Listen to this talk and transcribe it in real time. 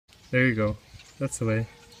There you go. That's the way.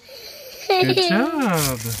 Good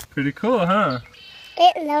job. Pretty cool, huh?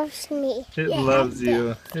 It loves me. It loves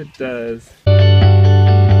you. It does.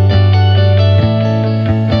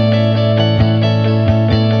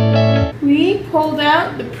 We pulled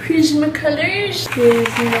out the Prismacolors.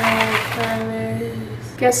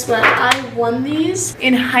 Guess what? I won these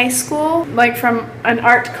in high school, like from an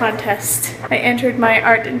art contest. I entered my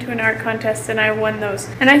art into an art contest and I won those.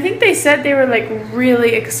 And I think they said they were like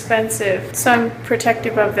really expensive, so I'm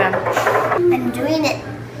protective of them. I'm doing it.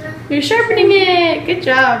 You're sharpening it! Good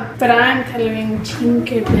job! But I'm coloring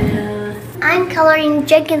Tinkerbell. I'm coloring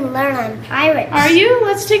Jake and Learn on Pirates. Are you?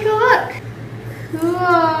 Let's take a look.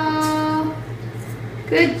 Cool.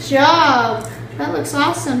 Good job. That looks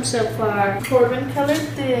awesome so far. Corbin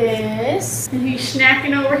colored this. And he's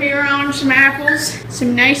snacking over here on some apples.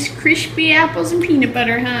 Some nice crispy apples and peanut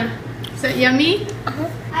butter, huh? Is that yummy?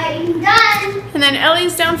 I'm done. And then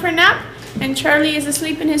Ellie's down for a nap. And Charlie is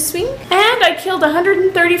asleep in his swing. And I killed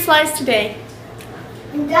 130 flies today.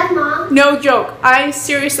 I'm done, Mom. No joke. I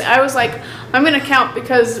was like, I'm gonna count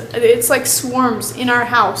because it's like swarms in our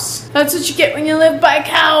house. That's what you get when you live by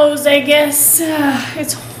cows, I guess.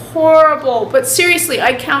 It's horrible, but seriously,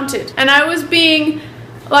 I counted. And I was being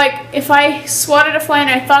like, if I swatted a fly and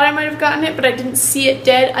I thought I might have gotten it, but I didn't see it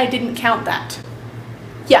dead, I didn't count that.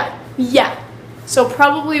 Yeah. So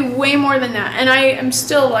probably way more than that. And I am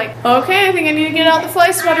still like, okay, I think I need to get out the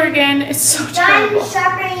fly swatter again. It's so terrible. I'm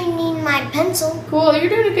sharpening my pencil. Cool, you're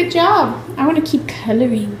doing a good job. I want to keep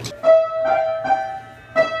coloring.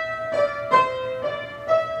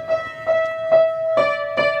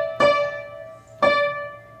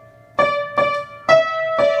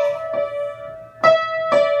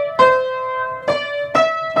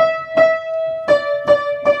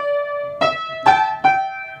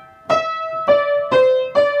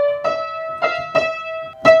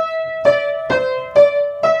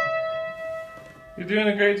 You're doing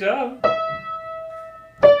a great job.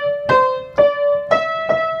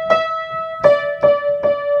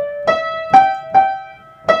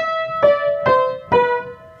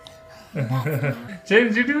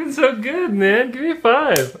 James, you're doing so good, man. Give me a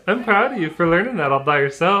 5. I'm proud of you for learning that all by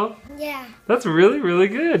yourself. Yeah. That's really, really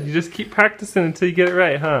good. You just keep practicing until you get it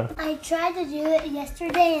right, huh? I tried to do it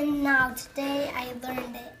yesterday and now today I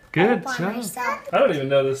learned it. Good all by job. myself. I don't even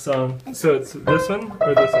know this song. So it's this one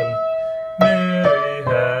or this one? Mary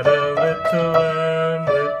had a little lamb,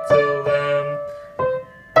 little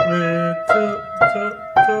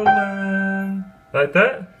lamb. Like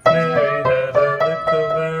that? Mary had a little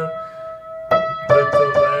lamb, little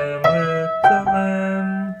lamb, little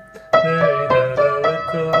lamb. Mary had a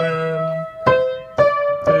little lamb,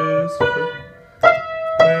 whose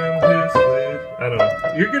fleet. I don't know.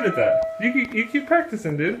 You're good at that. You keep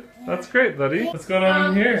practicing, dude. That's great, buddy. What's going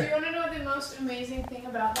on in here? Do you want to know the most amazing thing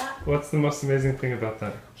about that? What's the most amazing thing about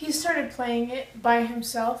that? He started playing it by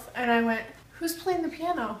himself, and I went, who's playing the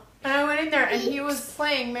piano? And I went in there, and he was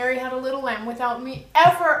playing Mary Had a Little Lamb without me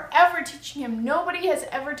ever teaching him. Nobody has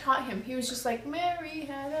ever taught him. He was just like, Mary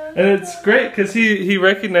had a little And it's great because he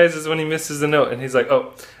recognizes when he misses a note, and he's like,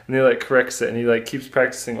 oh, and he like corrects it, and he like keeps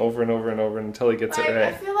practicing over and over and over until he gets it I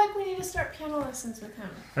right. feel like we need to start piano lessons with him.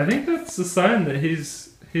 I think that's a sign that he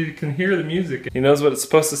can hear the music. He knows what it's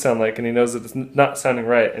supposed to sound like, and he knows that it's not sounding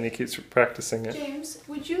right, and he keeps practicing it. James,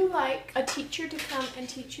 would you like a teacher to come and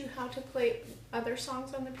teach you how to play other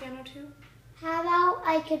songs on the piano too? How about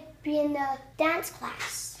I could be in the dance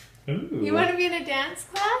class? Ooh. You want to be in a dance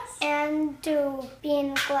class? And to be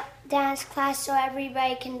in dance class so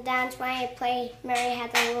everybody can dance when I play Mary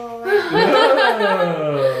Had a Little Lamb.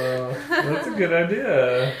 Oh, that's a good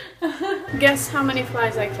idea. Guess how many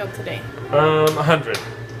flies I killed today? 100.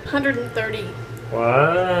 130.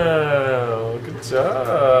 Wow, good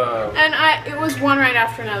job. And it was one right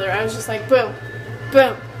after another. I was just like, boom,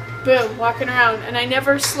 boom, boom, walking around. And I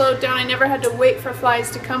never slowed down. I never had to wait for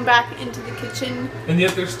flies to come back into the kitchen. And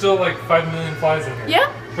yet there's still like 5 million flies in here.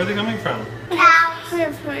 Yeah. Where are they coming from?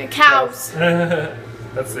 Cows.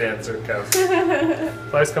 That's the answer, cows.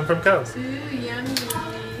 Flies come from cows. Ooh, yummy.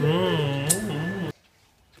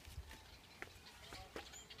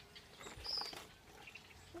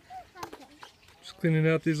 Just cleaning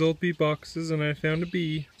out these old bee boxes, and I found a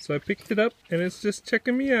bee. So I picked it up, and it's just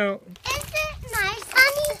checking me out. Is it nice,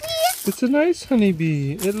 honeybee? It's a nice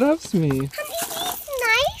honeybee. It loves me. Honeybee's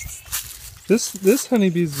nice? This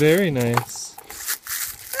honeybee's very nice.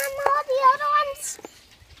 All the other ones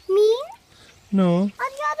mean? No. Are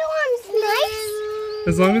the other ones nice?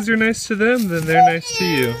 As long as you're nice to them, then they're nice to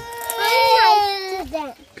you. I'm nice to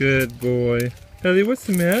them. Good boy. Ellie, what's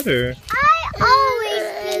the matter? I always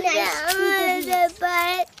be nice to the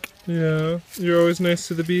bees. Yeah. You're always nice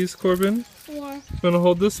to the bees, Corbin? Yeah. Want to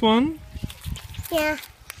hold this one? Yeah.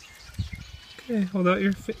 Okay, hold out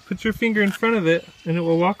your, put your finger in front of it and it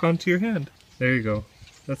will walk onto your hand. There you go.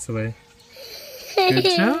 That's the way. Good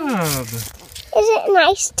job. Is it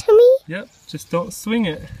nice to me? Yep, just don't swing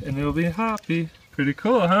it and it'll be happy. Pretty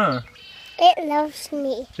cool, huh? It loves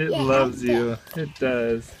me. It loves you. It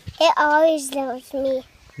does. It always loves me.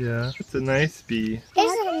 Yeah, it's a nice bee.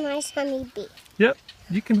 It's a nice honeybee. Yep,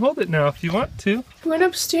 you can hold it now if you want to. I went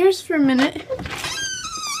upstairs for a minute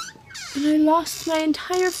and I lost my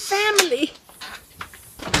entire family.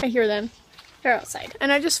 I hear them. They're outside.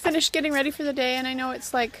 And I just finished getting ready for the day and I know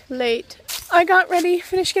it's like late. I got ready,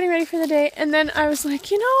 finished getting ready for the day, and then I was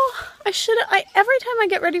like, you know, every time I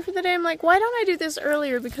get ready for the day, I'm like, why don't I do this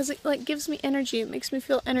earlier? Because it like gives me energy. It makes me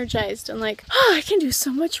feel energized and like, oh, I can do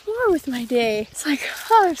so much more with my day. It's like,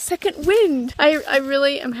 oh, second wind. I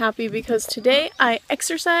really am happy because today I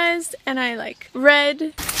exercised and I like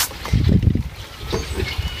read.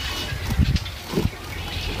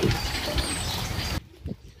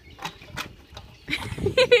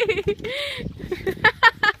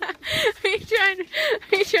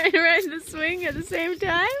 Are you trying to ride the swing at the same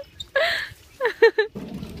time?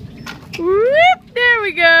 Whoop! There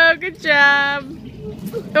we go. Good job.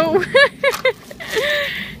 Oh,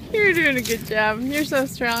 you're doing a good job. You're so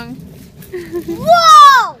strong.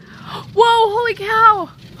 Whoa! Whoa! Holy cow!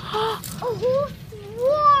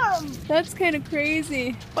 Warm. That's kind of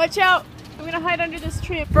crazy. Watch out! I'm gonna hide under this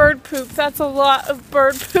tree. Bird poop. That's a lot of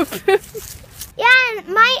bird poop. Yeah, it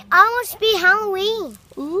might almost be Halloween.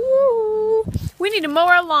 Ooh. We need to mow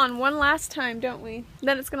our lawn one last time, don't we?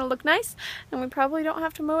 Then it's gonna look nice, and we probably don't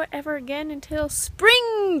have to mow it ever again until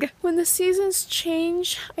spring. When the seasons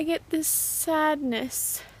change, I get this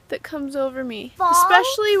sadness that comes over me. Fall?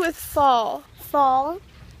 Especially with fall. Fall,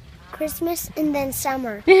 Christmas, and then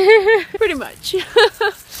summer. Pretty much.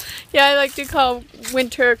 Yeah, I like to call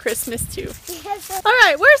winter Christmas too.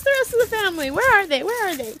 Alright, where's the rest of the family? Where are they? Where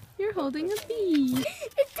are they? You're holding a bee.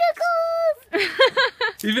 It tickles.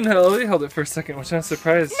 Even Ellie held it for a second, which I'm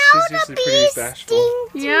surprised. No, She's usually pretty bashful.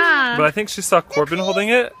 Yeah. But I think she saw Corbin holding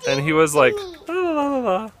it, and he was like, la la la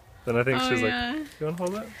la. Then I think Oh, she was yeah. like, you want to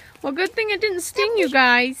hold it? Well, good thing it didn't sting you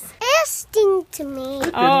guys. It sting to me.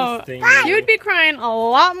 Oh, Didn't sting you'd be crying a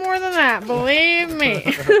lot more than that, believe me.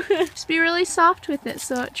 Just be really soft with it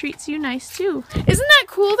so it treats you nice too. Isn't that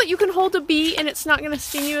cool that you can hold a bee and it's not going to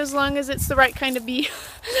sting you as long as it's the right kind of bee?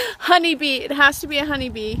 Honeybee. It has to be a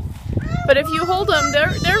honeybee. But if you hold them,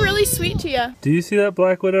 they're really sweet to you. Do you see that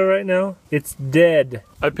black widow right now? It's dead.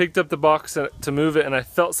 I picked up the box to move it and I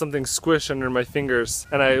felt something squish under my fingers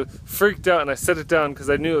and I freaked out and I set it down because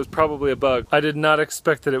I knew it was probably a bug. I did not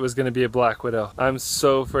expect that it was going to be a black widow. I'm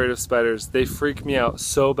so afraid of spiders. They freak me out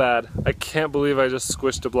so bad. I can't believe I just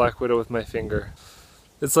squished a black widow with my finger.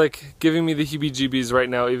 It's like giving me the heebie-jeebies right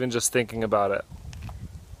now even just thinking about it.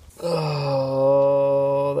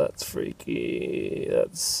 Oh, that's freaky.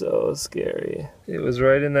 That's so scary. It was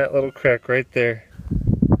right in that little crack right there.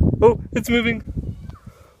 Oh, it's moving.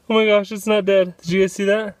 Oh my gosh, it's not dead. Did you guys see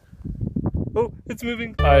that? Oh, it's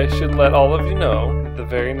moving. I should let all of you know that the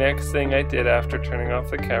very next thing I did after turning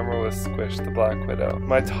off the camera was squish the black widow.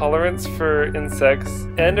 My tolerance for insects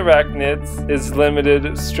and arachnids is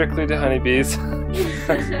limited strictly to honeybees.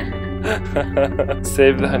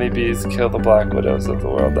 Save the honeybees, kill the black widows of the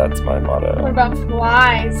world. That's my motto. What about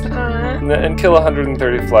flies, huh? And kill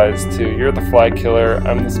 130 flies too. You're the fly killer,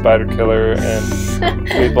 I'm the spider killer, and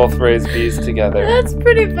we both raise bees together. That's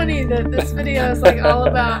pretty funny that this video is like all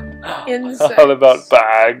about insects. All about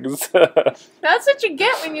bags. That's what you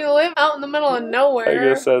get when you live out in the middle of nowhere. I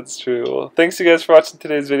guess that's true. Well, thanks you guys for watching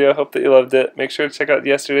today's video. Hope that you loved it. Make sure to check out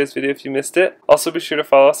yesterday's video if you missed it. Also be sure to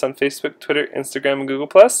follow us on Facebook, Twitter, Instagram, and Google+.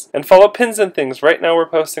 And follow Pins and Things. Right now we're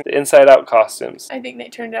posting the Inside Out costumes. I think they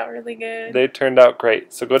turned out really good. They turned out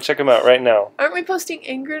great. So go check them out right now. Aren't we posting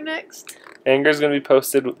Anger next? Anger's going to be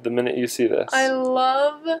posted the minute you see this. I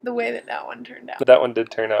love the way that one turned out. That one did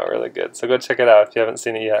turn out really good. So go check it out if you haven't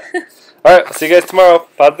seen it yet. Alright, I'll see you guys tomorrow.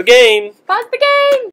 Pause the game! Pause the game!